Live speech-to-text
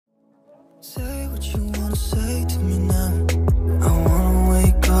Say what you wanna say to me now. I wanna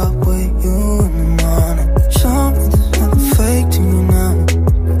wake up with you in the morning. Show me there's nothing fake to me now.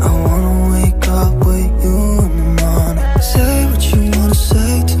 I wanna wake up with you in the morning. Say what you wanna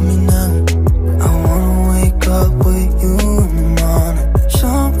say to me now. I wanna wake up with you in the morning.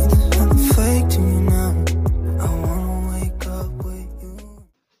 Show me there's nothing fake to me now. I wanna wake up with you.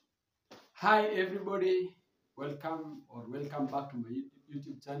 Hi everybody, welcome back to my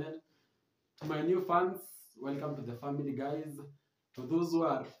YouTube channel. To my new fans, welcome to the family, guys. To those who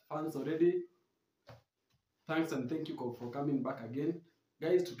are fans already, thanks and thank you for coming back again,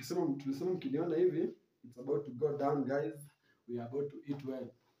 guys. Tulisema mkiniona hivi, it's about to go down, guys. We are about to eat well.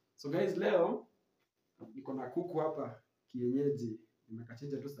 So guys, leo niko na kuku hapa kienyeji,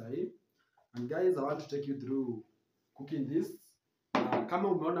 nimekachinja tu sahi. And guys, I want to take you through cooking this. Kama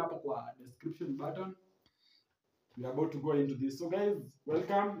umeona hapo kwa description button, we are about to go into this. So guys,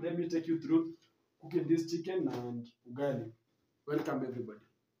 welcome. Let me take you through cooking this chicken and ugali. Welcome everybody.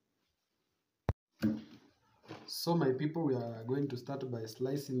 So my people, we are going to start by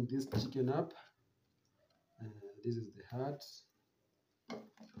slicing this chicken up. This is the heart.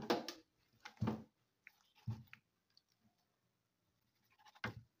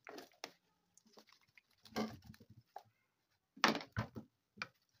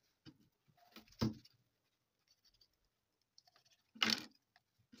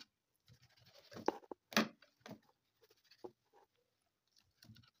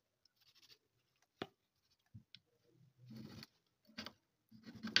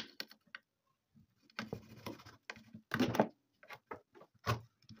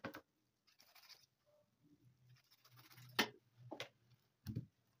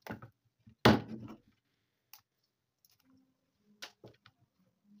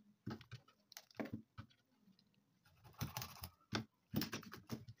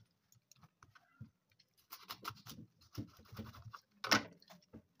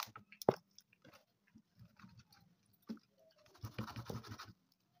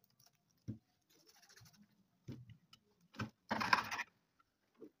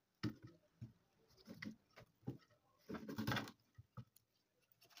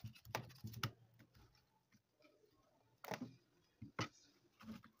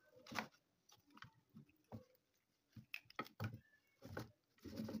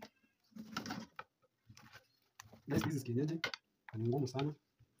 Guys, this is kienyeji. Ni ngumu sana.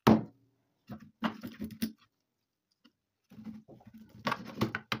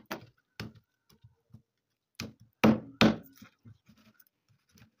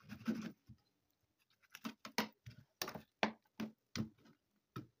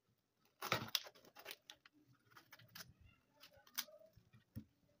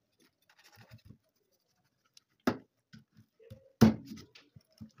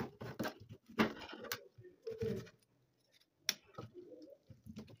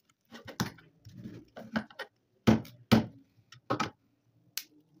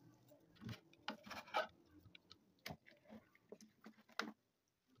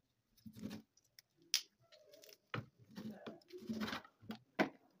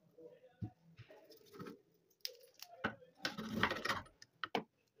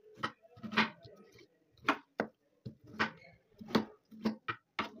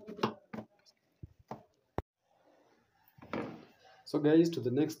 So guys, to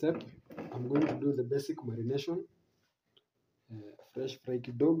the next step, I'm going to do the basic marination. Fresh fry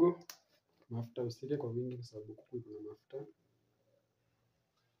kidogo, mafuta usike kwa wingi kwa sababu kuku iko na mafuta.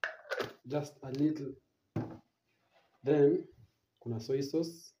 Just a little. Then kuna soy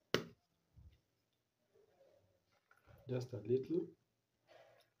sauce. Just a little.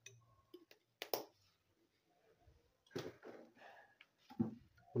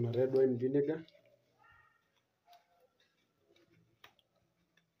 Kuna red wine vinegar.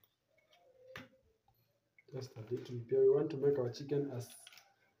 Just a little. We want to make our chicken as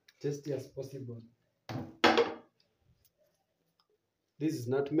tasty as possible. This is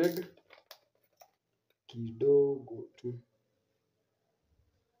nutmeg. Kidogo tu.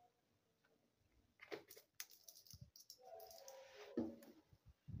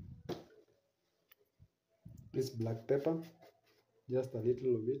 This black pepper. Just a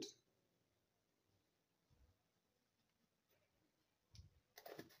little of it.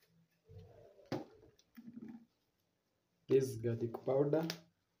 This garlic powder,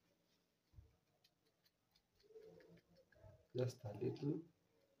 just a little.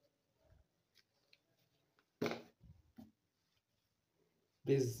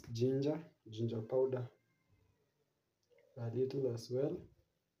 This ginger powder, a little as well.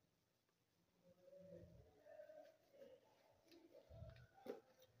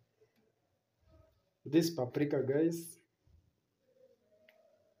 this paprika, guys.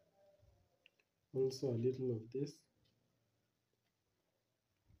 Also a little of this.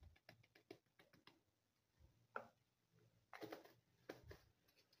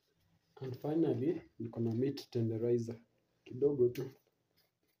 And finally, niko na meat tenderizer kidogo tu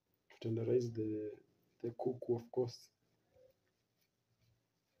to tenderize the kuku, of course.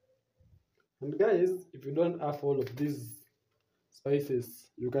 And guys, if you don't have all of these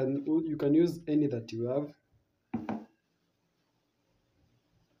spices, you can use any that you have.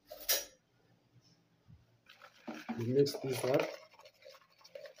 You mix this up.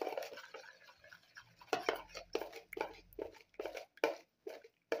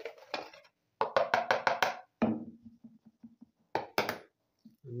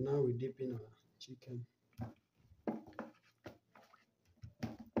 And now we dip in our chicken.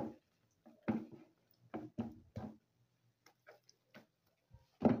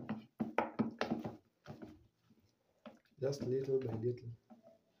 Just little by little,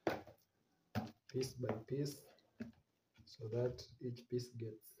 piece by piece, so that each piece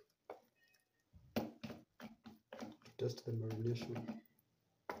gets to test the marination.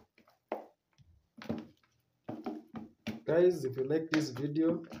 Guys, if you like this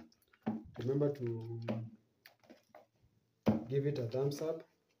video, remember to give it a thumbs up,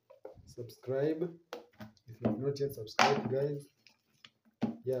 subscribe if you have not yet subscribed, guys.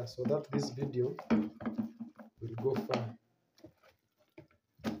 Yeah, so that this video will go far.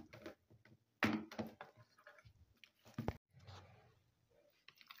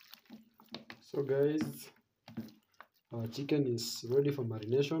 So guys, our chicken is ready for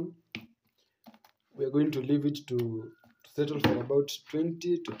marination. We are going to leave it to settle for about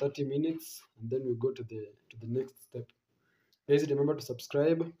 20 to 30 minutes, and then we go to the next step. Guys, remember to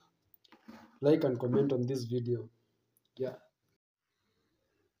subscribe, like and comment on this video. Yeah.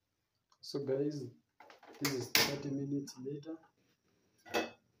 So guys, this is 30 minutes later.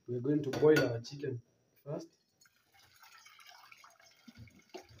 We're going to boil our chicken first.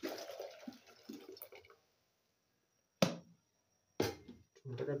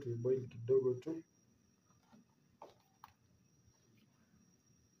 Tunataka tuiboil kidogo tu,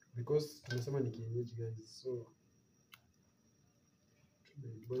 because tumesema ni kienyeji guys, so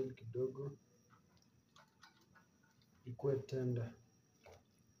tunaiboil kidogo ikuwe tender.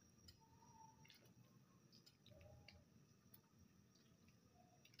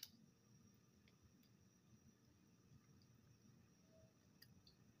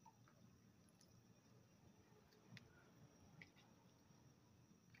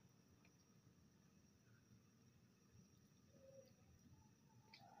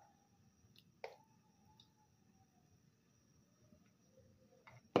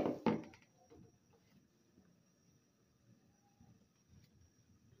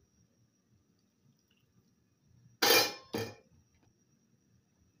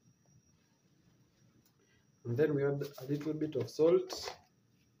 And then we add a little bit of salt.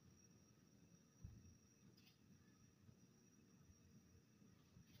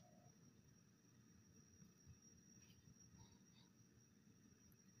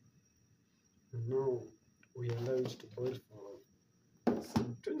 And now we allow it to boil for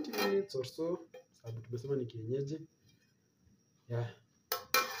some 20 minutes or so. Sababu tumesema ni kienyeji. Yeah.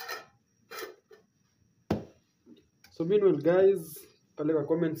 So meanwhile guys, pale kwa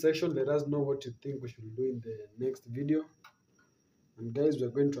comment section, let us know what you think we should do in the next video. And guys, we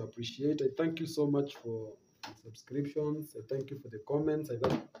are going to appreciate. I thank you so much for subscriptions. I thank you for the comments. I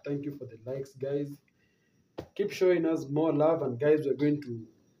thank you for the likes, guys. Keep showing us more love, and guys, we are going to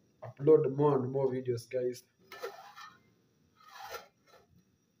upload more and more videos, guys.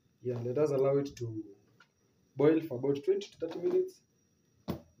 Yeah, let us allow it to boil for about 20 to 30 minutes.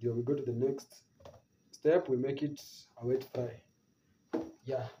 Then we go to the next step. We make it a wet fry.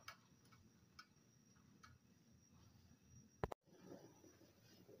 Yeah.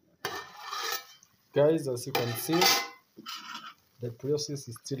 Guys, as you can see, the process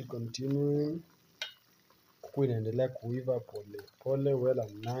is still continuing. Kuku inaendelea kuiva pole pole, well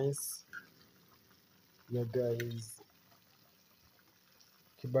and nice. Yeah guys,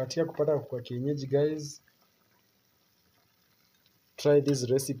 kibahatika kupata kwa kienyeji guys, try this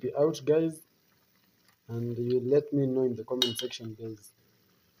recipe out guys, and you let me know in the comment section guys.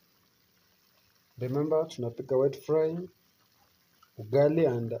 Remember, tunapika wet fry, ugali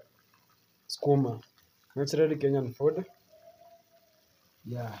and sukuma, naturally Kenyan food.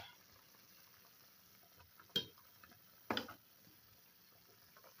 Yeah.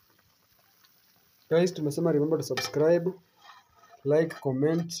 Guys, tumesema remember to subscribe, like,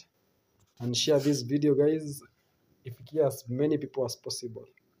 comment and share this video guys, ifikie as many people as possible.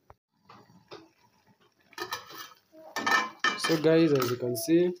 So guys, as you can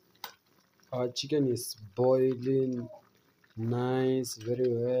see, our chicken is boiling nice, very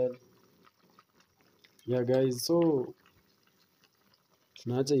well. Yeah guys, so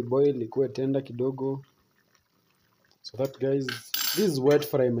tunaacha iboil ikuwe tender kidogo. So that guys, this is wet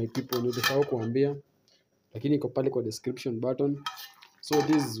fry my people, nilisahau kuambia, lakini iko pale kwa description button. So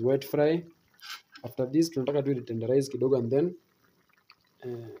this is wet fry. After this tunataka tu tenderize kidogo, and then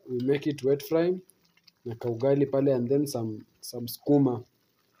we make it wet fry na kaugali pale, and then some sukuma.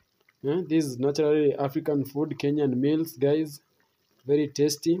 Yeah, this is naturally African food, Kenyan meals guys, very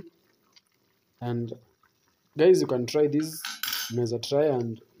tasty. And guys, you can try this, mnaweza try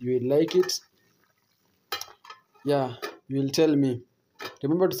and you will like it. Yeah, you will tell me.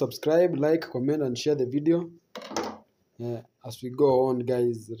 Remember to subscribe, like, comment and share the video. Yeah, as we go on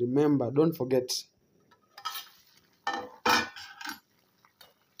guys, remember, don't forget.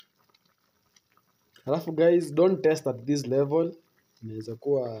 Alafu guys, don't test at this level, inaweza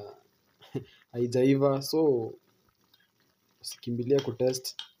kuwa haijaiva, so usikimbilie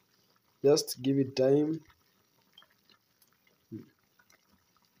kutest, just give it time.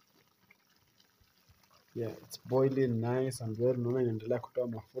 Yeah, it's boiling nice and well. Naona inaendelea kutoa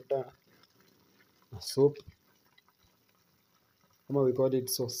mafuta na soup, kama we call it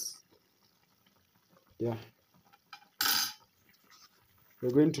sauce. Yeah,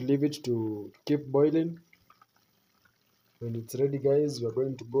 we're going to leave it to keep boiling. When it's ready guys, we're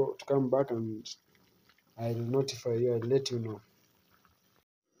going to come back and I'll notify you, I'll let you know.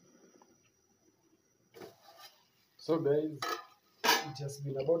 So guys, it has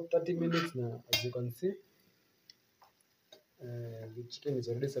been about 30 minutes now. As you can see, the chicken is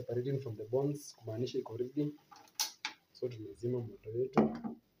already separating from the bones, kumaanisha iko ready. So tunazima moto yetu,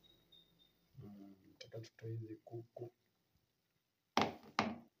 nataka tutoe hizi kuku.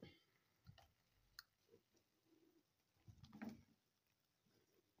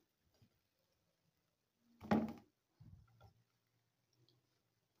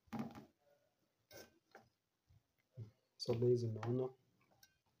 So guys, unaona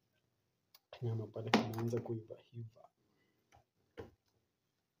nyama pale kinaanza kuiva hiva.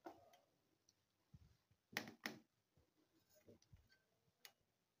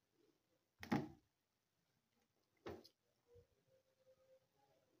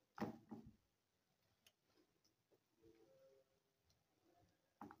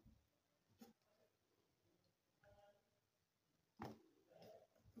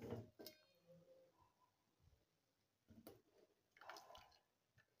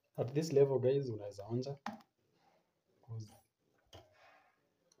 At this level guys, unaweza onja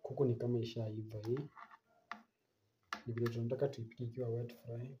kuku ni kama ishaiva hii. Ni vile tunataka tuipike ikiwa wet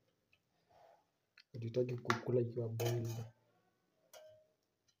fry, hatutaki kukula ikiwa boiled.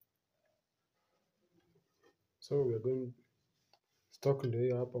 So we are going, stock ndio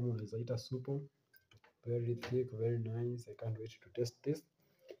hiyo hapa, unaweza ita supu, very thick, very nice. I can't wait to taste this.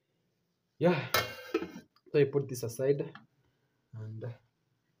 Yeah, so I put this aside and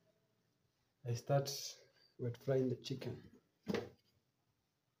I start wet frying the chicken.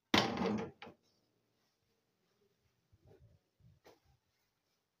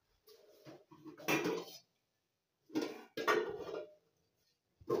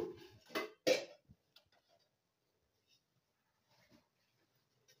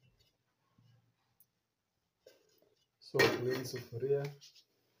 So tuweke sufuria,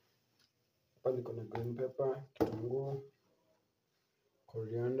 hapa niko na green pepper, kitunguu,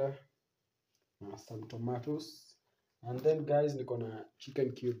 coriander, some tomatoes, and then guys niko na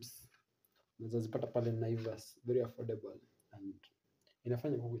chicken cubes. Unaweza zipata pale Naivas, very affordable and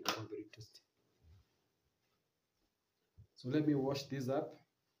inafanya kuku inakuwa very tasty. So let me wash this up.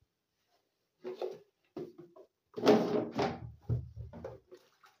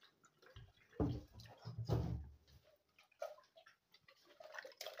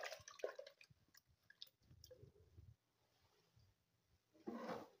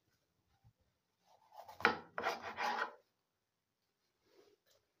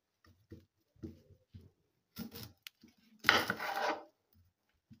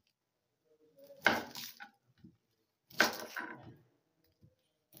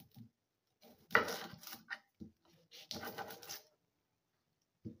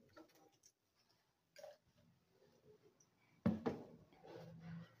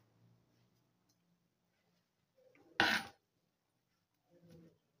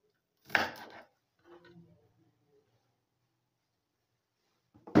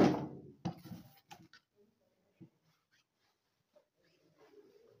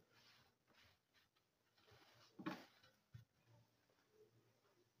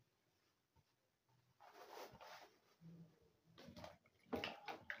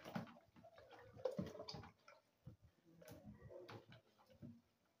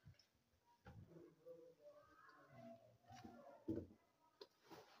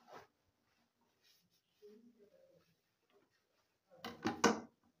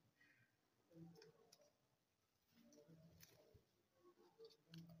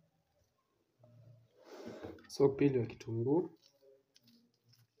 So pili wa kitunguu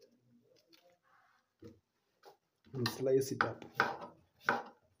and slice it up.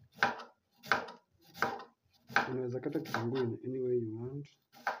 Unaweza kata kitunguu in any way you want.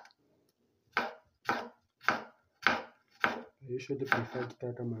 I usually prefer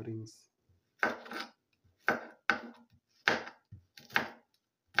kukata kama rings.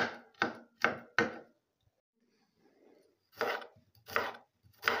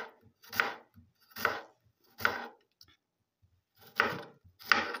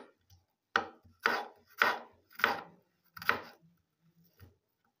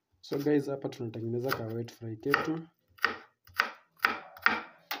 So guys, hapa tunatengeneza ka wet fry ketu.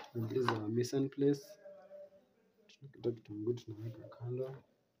 And this is our mise en place. Tunakata kitunguu tunaweka kando.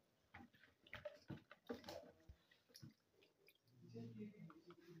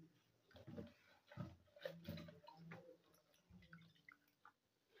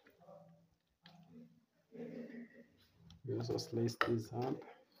 We also slice this up.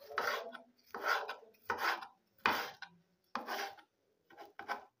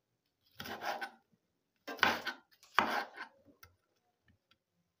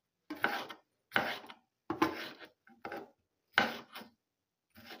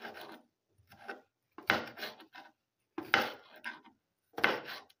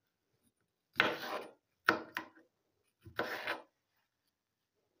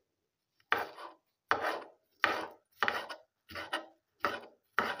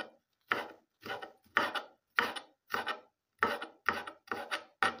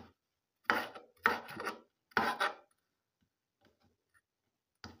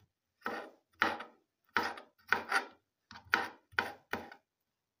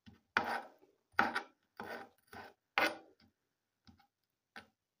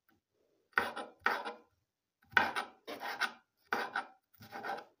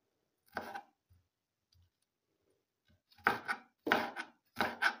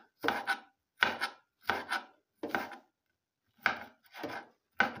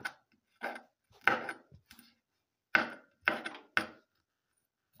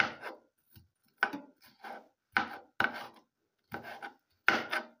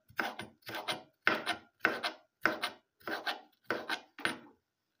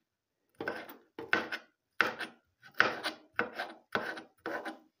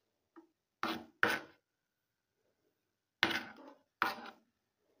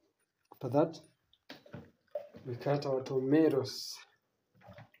 After that, we cut our tomatoes.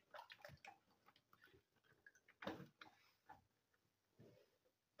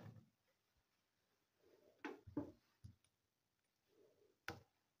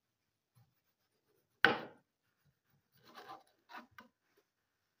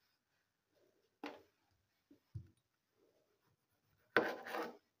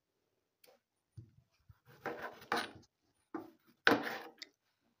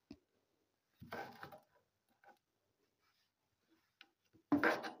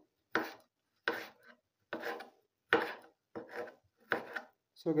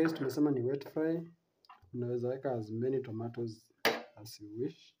 So guys, tumesema ni wet fry. Unaweza weka as many tomatoes as you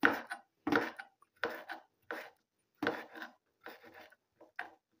wish.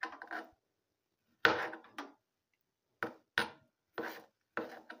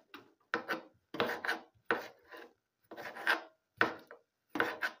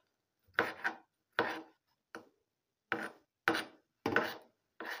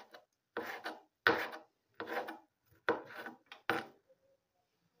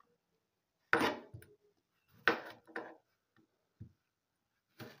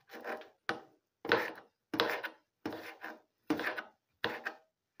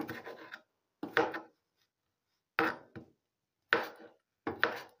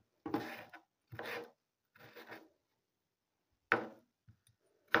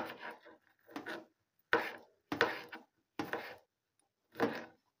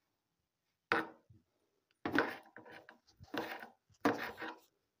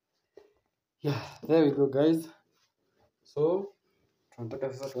 Yeah, there we go guys. So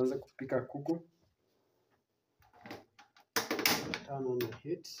tunataka sasa tuanze kupika kuku. Turn on the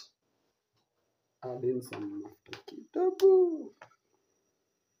heat. Add in some mafuta kidogo.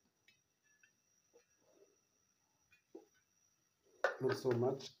 Not so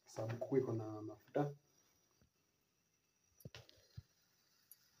much, sababu kuku iko na mafuta.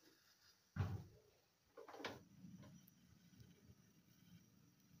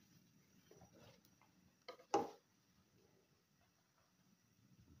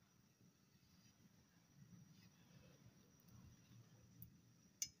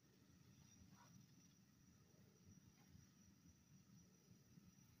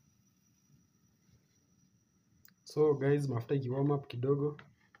 So guys, mafuta ikiwarm up kidogo,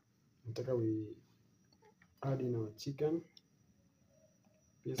 nataka we add in our chicken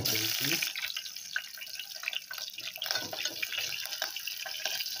piece by piece.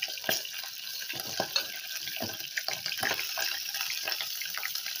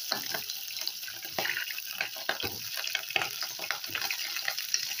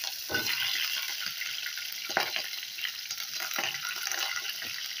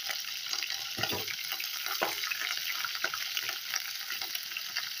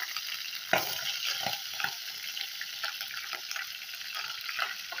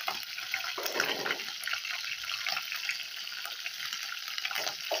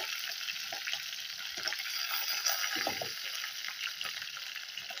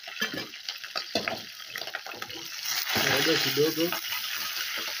 Baada kidogo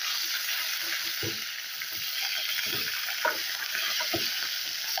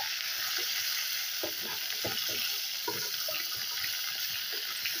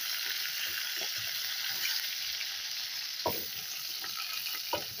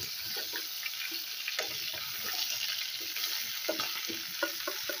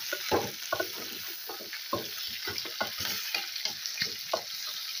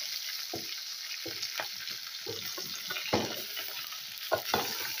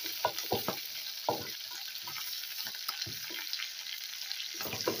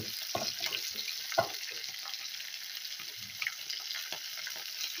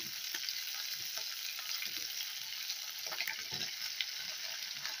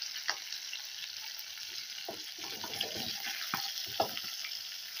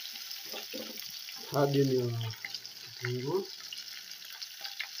add in your kitunguu.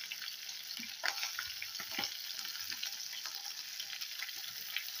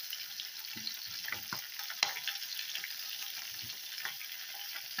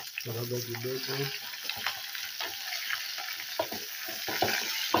 Koroga kidogo.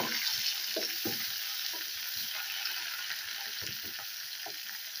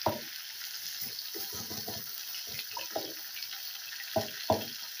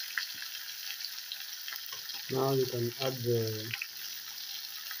 Now you can add the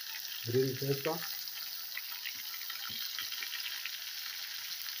green pepper.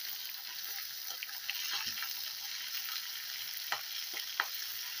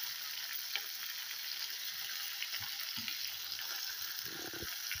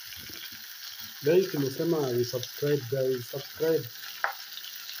 Guys, tumesema we subscribe guys, subscribe.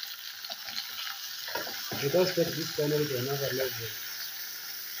 Let us take this channel to another level.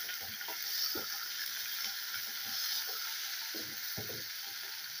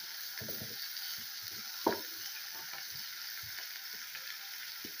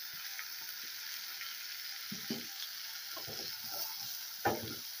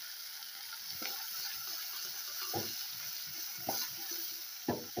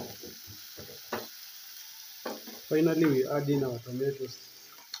 Finally, we add in our tomatoes.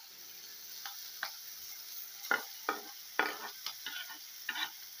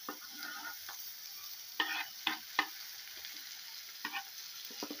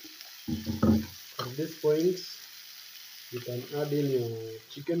 At this point, you can add in your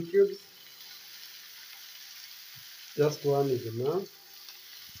chicken cubes. Just one is enough.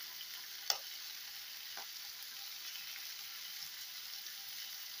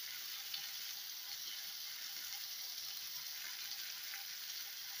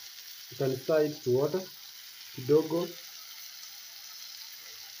 You can stir it to water kidogo.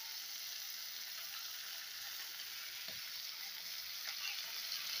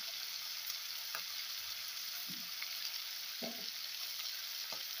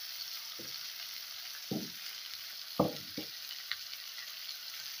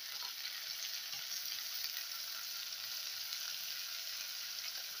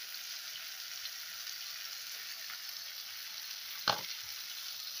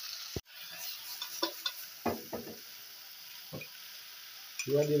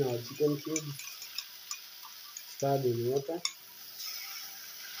 We add in our chicken cubes, stirred in water.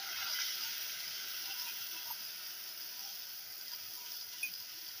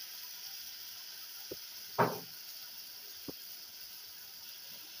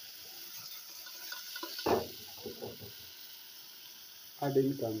 Add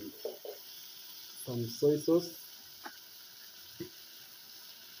in some soy sauce.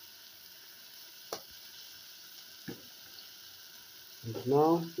 And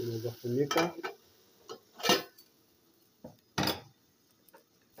now tunaweza funika.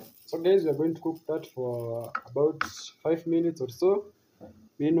 So guys, we are going to cook that for about 5 minutes or so.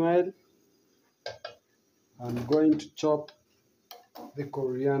 Meanwhile, I'm going to chop the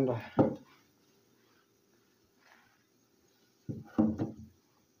coriander.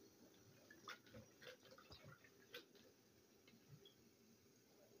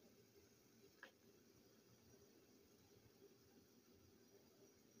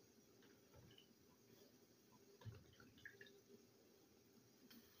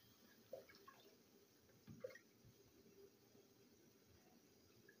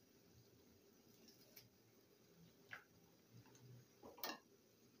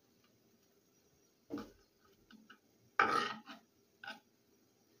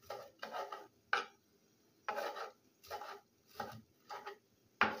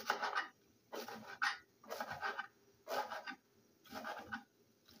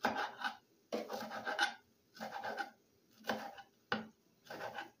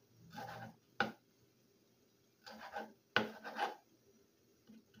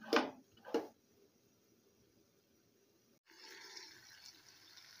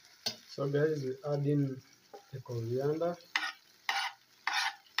 So guys, we add in the coriander.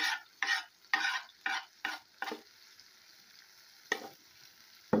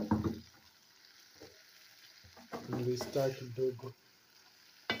 And we start kidogo.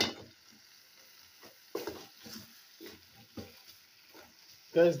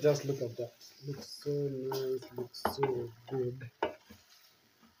 Guys, just look at that. Looks so nice, looks so good.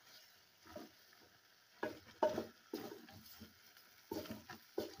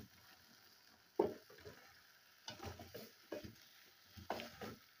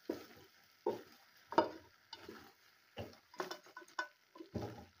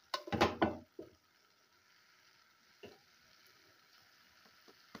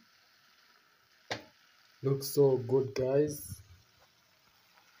 Looks so good, guys.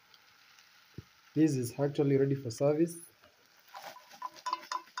 This is actually ready for service.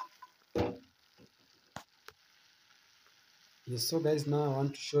 Yes, so guys, now I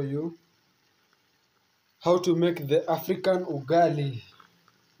want to show you how to make the African ugali.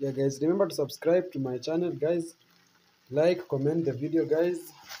 Yeah guys, remember to subscribe to my channel, guys. Like, comment the video,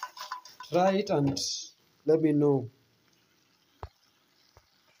 guys. Try it and let me know.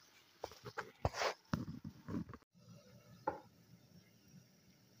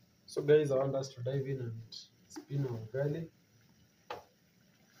 So guys, I want us to dive in and spin our ugali.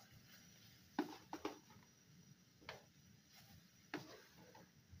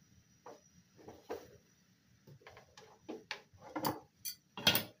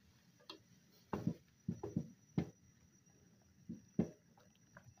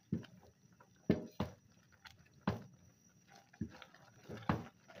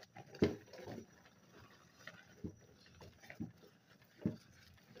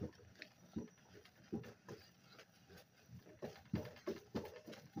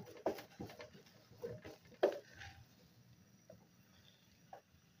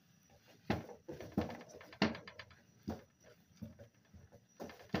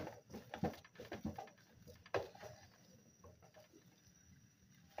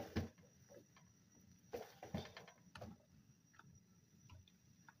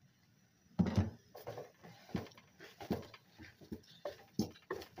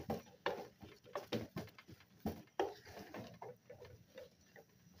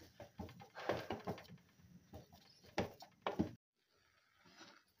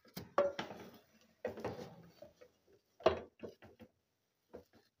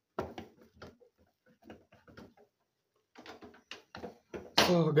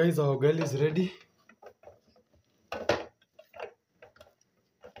 So guys, our ugali is ready.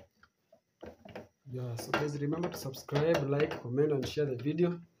 Yeah, so guys, remember to subscribe, like, comment and share the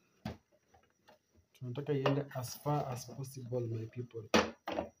video. Tunataka iende as far as possible, my people.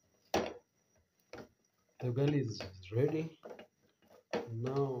 The ugali is ready.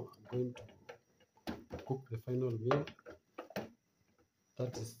 Now I'm going to cook the final meal.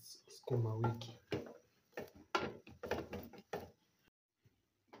 That is Sukuma Wiki.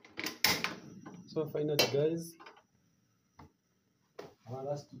 So finally, guys, I want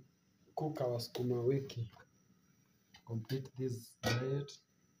us to cook our Sukuma Wiki. Complete this diet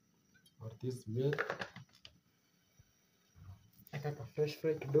or this meal. Eka ka fresh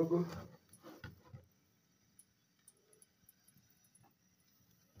fry kidogo.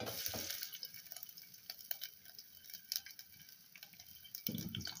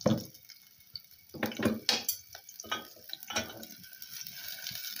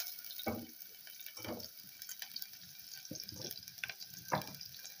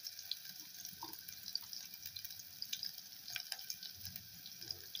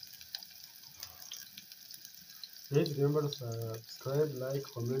 Please remember to subscribe, like,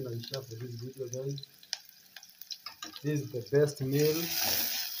 comment and share for this video, guys. This is the best meal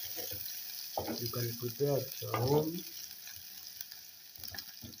you can prepare at your home.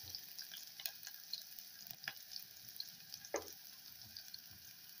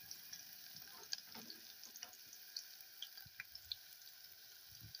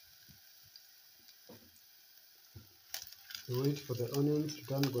 Wait for the onions to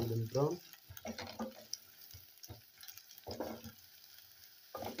turn golden brown.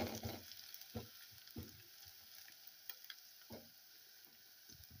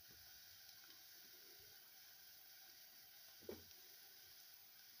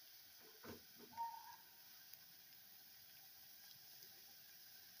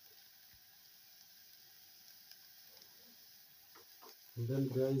 And then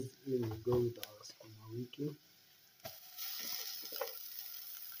guys, we will go with our Sukuma Wiki.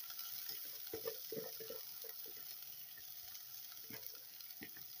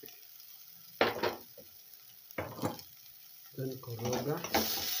 Then koroga.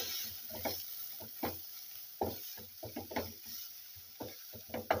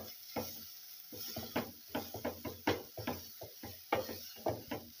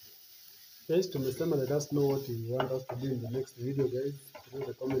 Guys, tumesema let us know what you want us to do in the next video, guys. In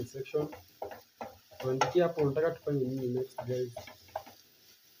the comment section. Tuandikie hapo unataka tufanye nini next, guys.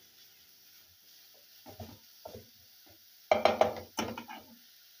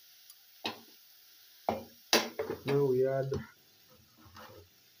 Now we add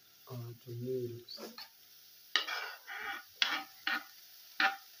tomatoes.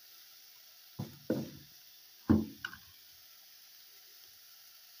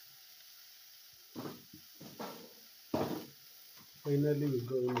 Finally, we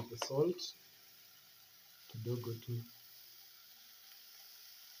go in with the salt. Kidogo tu.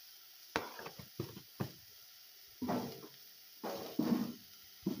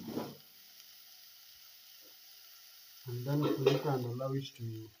 And then funika and allow it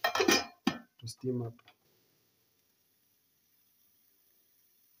to steam up.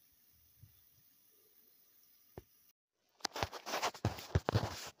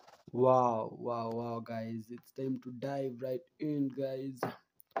 Wow, guys. It's time to dive right in, guys.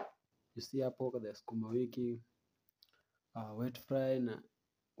 You see hapo the Sukuma Wiki, wet fry na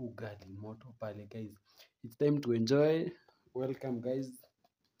ugali moto pale, guys. It's time to enjoy. Welcome, guys.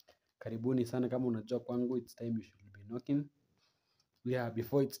 Karibuni sana. Kama unajua kwangu, it's time you should be knocking. Yeah,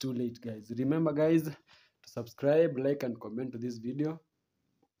 before it's too late, guys. Remember, guys, to subscribe, like and comment to this video.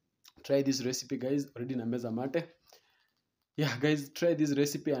 Try this recipe, guys. Already na meza mate. Yeah, guys, try this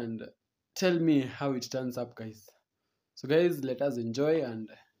recipe and tell me how it turns up, guys. So guys, let us enjoy and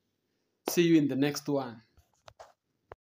see you in the next one.